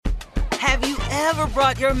Have you ever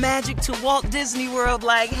brought your magic to Walt Disney World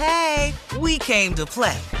like, hey, we came to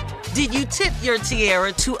play? Did you tip your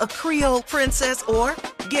tiara to a Creole princess or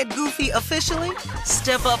get goofy officially?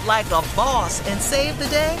 Step up like a boss and save the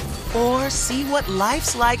day? Or see what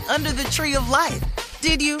life's like under the tree of life?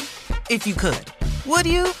 Did you? If you could. Would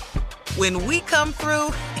you? When we come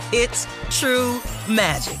through, it's true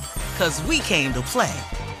magic. 'Cause we came to play.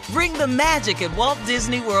 Bring the magic at Walt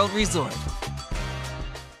Disney World Resort.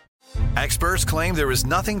 Experts claim there is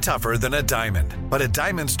nothing tougher than a diamond. But at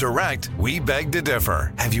Diamonds Direct, we beg to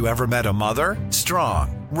differ. Have you ever met a mother?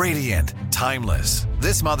 Strong, radiant, timeless.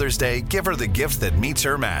 This Mother's Day, give her the gift that meets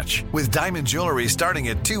her match. With diamond jewelry starting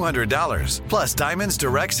at $200. Plus Diamonds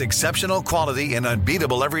Direct's exceptional quality and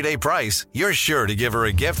unbeatable everyday price, you're sure to give her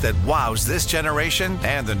a gift that wows this generation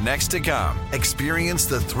and the next to come. Experience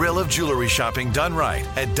the thrill of jewelry shopping done right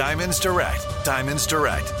at Diamonds Direct. Diamonds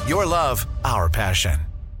Direct. Your love, our passion.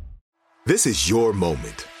 This is your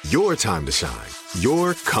moment, your time to shine,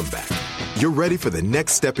 your comeback. You're ready for the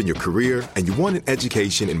next step in your career, and you want an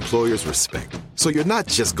education employers respect. So you're not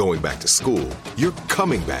just going back to school, you're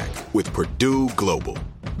coming back with Purdue Global.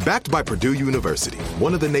 Backed by Purdue University,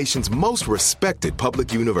 one of the nation's most respected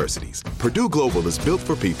public universities, Purdue Global is built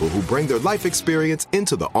for people who bring their life experience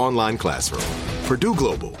into the online classroom. Purdue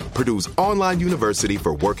Global, Purdue's online university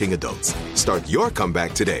for working adults. Start your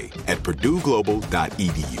comeback today at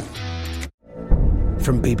purdueglobal.edu.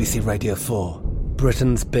 From BBC Radio 4,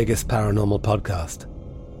 Britain's biggest paranormal podcast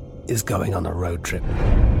is going on a road trip.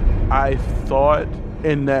 I thought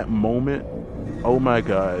in that moment, oh my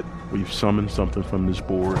God, we've summoned something from this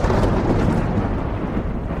board.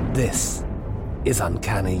 This is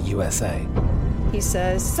Uncanny USA. He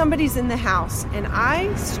says, somebody's in the house, and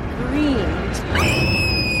I screamed.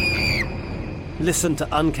 Listen to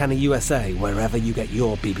Uncanny USA wherever you get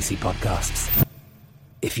your BBC podcasts,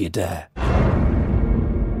 if you dare.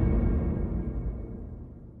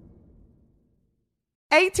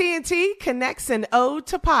 AT&T connects an ode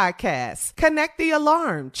to podcasts. Connect the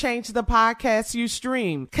alarm. Change the podcast you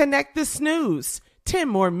stream. Connect the snooze. 10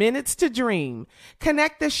 more minutes to dream.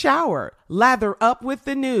 Connect the shower. Lather up with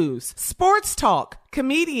the news. Sports talk,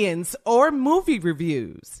 comedians, or movie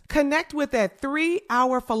reviews. Connect with that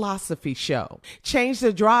 3-hour philosophy show. Change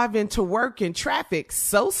the drive into work in traffic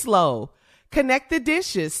so slow. Connect the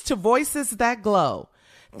dishes to voices that glow.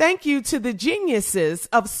 Thank you to the geniuses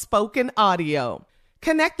of spoken audio.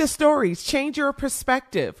 Connect the stories, change your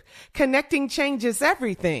perspective. Connecting changes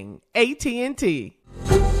everything. AT&T.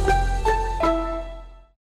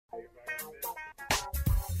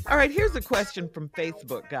 All right, here's a question from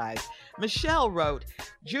Facebook, guys. Michelle wrote,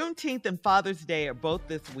 Juneteenth and Father's Day are both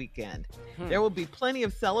this weekend. There will be plenty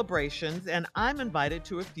of celebrations, and I'm invited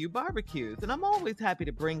to a few barbecues. And I'm always happy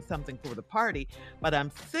to bring something for the party, but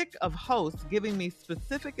I'm sick of hosts giving me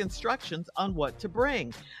specific instructions on what to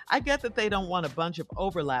bring. I get that they don't want a bunch of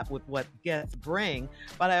overlap with what guests bring,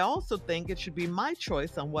 but I also think it should be my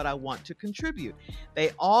choice on what I want to contribute.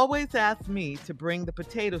 They always ask me to bring the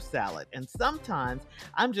potato salad, and sometimes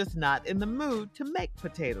I'm just not in the mood to make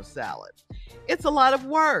potato salad. It's a lot of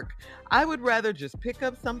work. I would rather just pick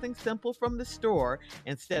up something simple from the store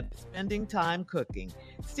instead of spending time cooking.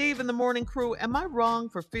 Steve and the morning crew, am I wrong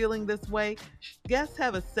for feeling this way? Should guests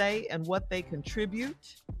have a say in what they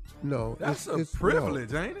contribute? No. That's a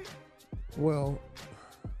privilege, ain't it? Well,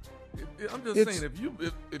 I'm just saying,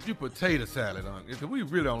 if you potato salad on, because we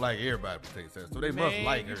really don't like everybody potato salad, so they must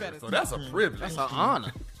like her. So that's a privilege. That's an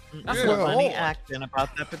honor. That's a funny acting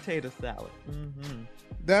about that potato salad. Mm-hmm.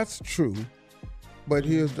 That's true, but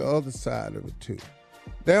here's the other side of it too.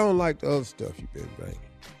 They don't like the other stuff you've been bringing.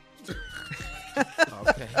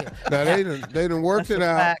 Okay. Now they done worked it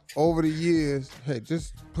out over the years. Hey,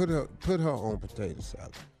 just put her on potato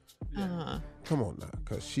salad. Come on now,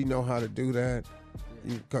 cause she know how to do that.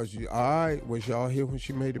 Because all right, was y'all here when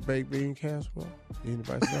she made the baked bean casserole?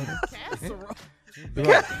 Anybody saw that? Casserole.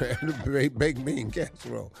 Right, baked bean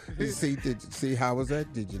casserole. See how was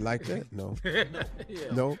that? Did you like that? No.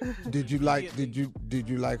 No. Did you like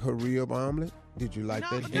her rib omelet? Did you like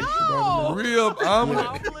that? No. Rib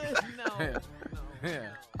omelet. No.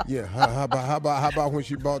 Yeah. How about when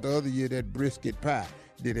she bought the other year that brisket pie?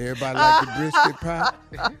 Did everybody like the brisket pie?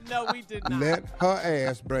 No, we did not. Let her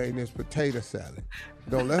ass bring this potato salad.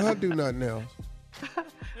 Don't let her do nothing else.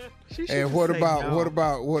 And what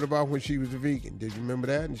about when she was a vegan? Did you remember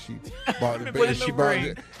that? And she bought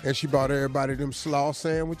she bought everybody them slaw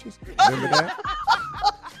sandwiches. Remember that?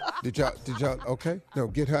 Did y'all? Okay, no,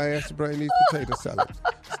 get her ass to bring these potato salads.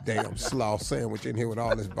 This damn slaw sandwich in here with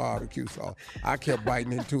all this barbecue sauce. I kept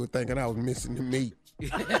biting into it, thinking I was missing the meat.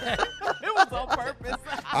 It was on purpose.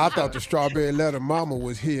 I thought the strawberry letter mama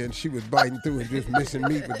was here and she was biting through and just missing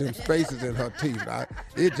meat with them spaces in her teeth.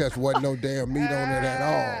 It just wasn't no damn meat on it at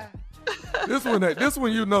all. This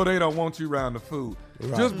one you know they don't want you around the food.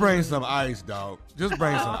 Right. Just bring some ice, dog. Just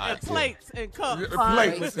bring some ice. Plates and cups.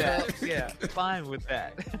 Fine with that. Yeah, fine with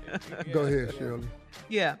that. Go ahead, Shirley.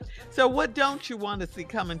 Yeah. So what don't you want to see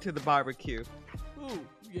coming to the barbecue? Who?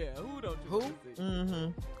 Yeah, who don't you want to see?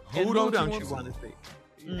 Mm-hmm. Who don't you want to see?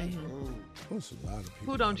 Mm-hmm. That's a lot of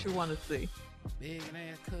people. Who don't you want to see? Big and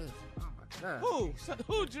ass cousin. Oh my God.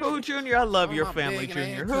 Who, Junior? I love your family,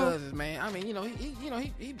 Junior. Who? Cousins, man. I mean,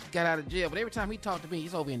 he got out of jail, but every time he talked to me,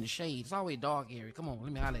 he's over in the shade. It's always dark area. Come on,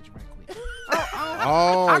 let me holler at you right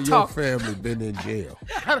quick. Your family been in jail.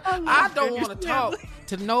 I don't want to talk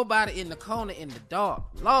to nobody in the corner in the dark.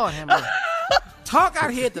 Lord have mercy. Talk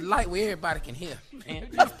out here at the light where everybody can hear. Man.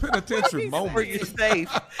 It's penitentiary moment. Where you're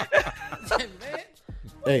safe.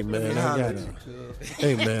 Hey man,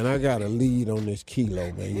 I got a lead on this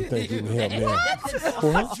kilo, man. You think you can help me out?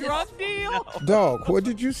 What? Drug deal? Dog, what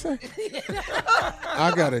did you say?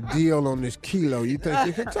 I got a deal on this kilo. You think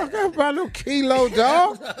you can talk about no kilo,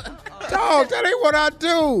 dog? Dog, that ain't what I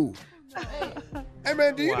do. Hey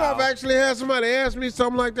man, do you know I've actually had somebody ask me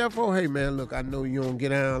something like that before? Hey man, look, I know you don't get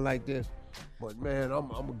down like this, but man, I'm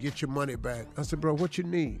gonna get your money back. I said, bro, what you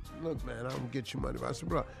need? Look, man, I'm gonna get your money back. I said,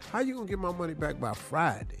 bro, how you gonna get my money back by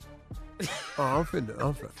Friday? I'm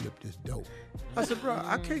finna flip this dope. I said, bro,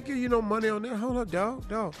 I can't give you no money on that. Hold up,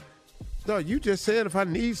 dog. Dog, you just said if I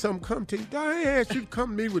need something, come to you. Dog, I ain't asked you to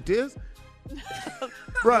come to me with this.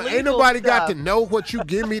 Bro, ain't nobody got to know what you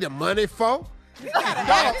give me the money for. Dog,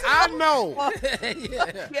 I know.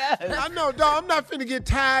 Yes. I know, dog. I'm not finna get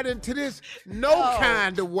tied into this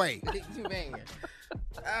kind of way.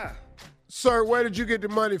 Sir, where did you get the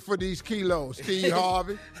money for these kilos, Steve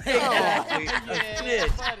Harvey? A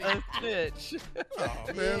snitch. Oh,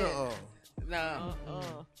 man,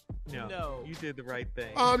 No, you did the right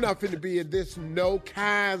thing. I'm not finna be in this no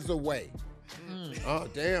kinds of way. Oh,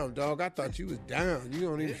 damn, dog. I thought you was down. You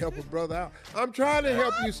don't even help a brother out. I'm trying to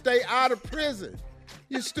help you stay out of prison.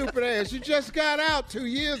 You stupid ass. You just got out 2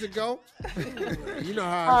 years ago. You know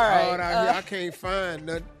how it's hard out here. I can't find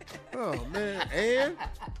nothing. Oh, man. And?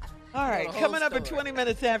 All right, coming up at 20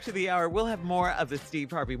 minutes after the hour, we'll have more of the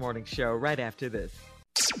Steve Harvey Morning Show right after this.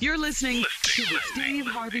 You're listening to the Steve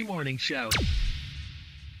Harvey Morning Show.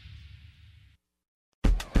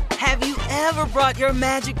 Have you ever brought your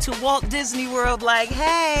magic to Walt Disney World like,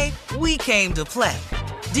 hey, we came to play?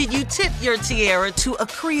 Did you tip your tiara to a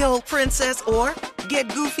Creole princess or get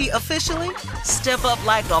goofy officially? Step up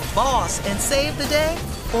like a boss and save the day?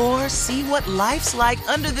 Or see what life's like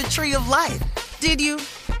under the tree of life? Did you?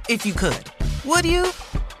 If you could. Would you?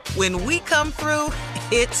 When we come through,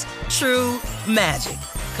 it's true magic.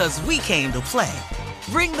 'Cause we came to play.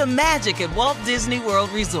 Bring the magic at Walt Disney World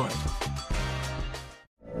Resort.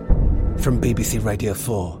 From BBC Radio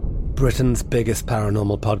 4, Britain's biggest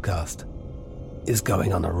paranormal podcast is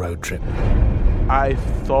going on a road trip. I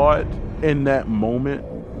thought in that moment,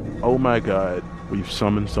 oh my God, we've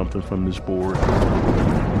summoned something from this board.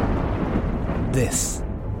 This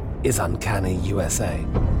is Uncanny USA.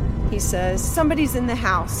 He says, somebody's in the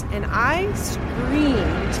house, and I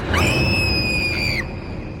screamed.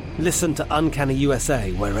 Listen to Uncanny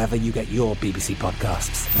USA wherever you get your BBC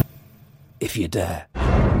podcasts, if you dare.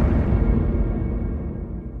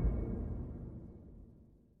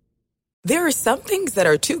 There are some things that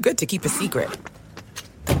are too good to keep a secret.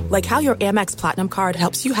 Like how your Amex Platinum card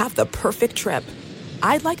helps you have the perfect trip.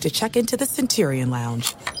 I'd like to check into the Centurion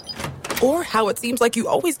Lounge. Or how it seems like you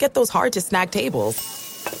always get those hard-to-snag tables.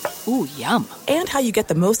 Ooh, yum. And how you get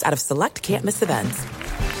the most out of select can't-miss events.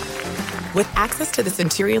 With access to the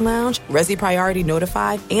Centurion Lounge, Resi Priority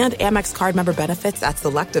Notified, and Amex card member benefits at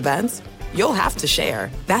select events, you'll have to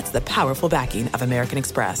share. That's the powerful backing of American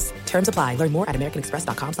Express. Terms apply. Learn more at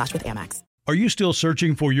americanexpress.com/withAmex. Are you still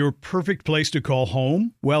searching for your perfect place to call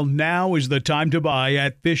home? Well, now is the time to buy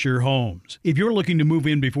at Fisher Homes. If you're looking to move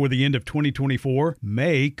in before the end of 2024,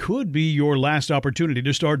 May could be your last opportunity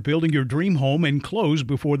to start building your dream home and close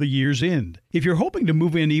before the year's end. If you're hoping to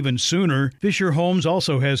move in even sooner, Fisher Homes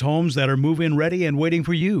also has homes that are move-in ready and waiting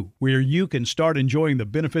for you, where you can start enjoying the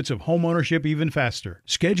benefits of homeownership even faster.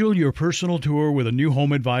 Schedule your personal tour with a new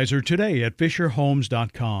home advisor today at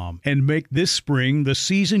FisherHomes.com and make this spring the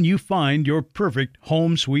season you find your perfect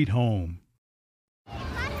home sweet home.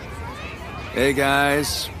 Hey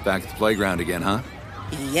guys, back at the playground again, huh?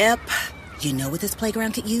 Yep. You know what this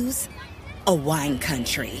playground could use? A wine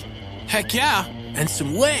country. Heck yeah, and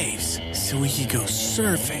some waves so we could go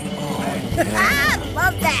surfing. Oh, yeah.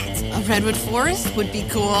 Love that. A redwood forest would be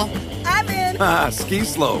cool. I'm in. weekend? Ski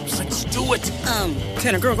slopes. Let's do it.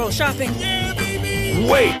 Can a girl go shopping? Yeah, baby.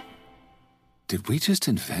 Wait! Did we just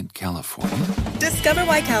invent California? Discover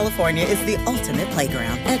why California is the ultimate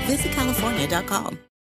playground at visitcalifornia.com.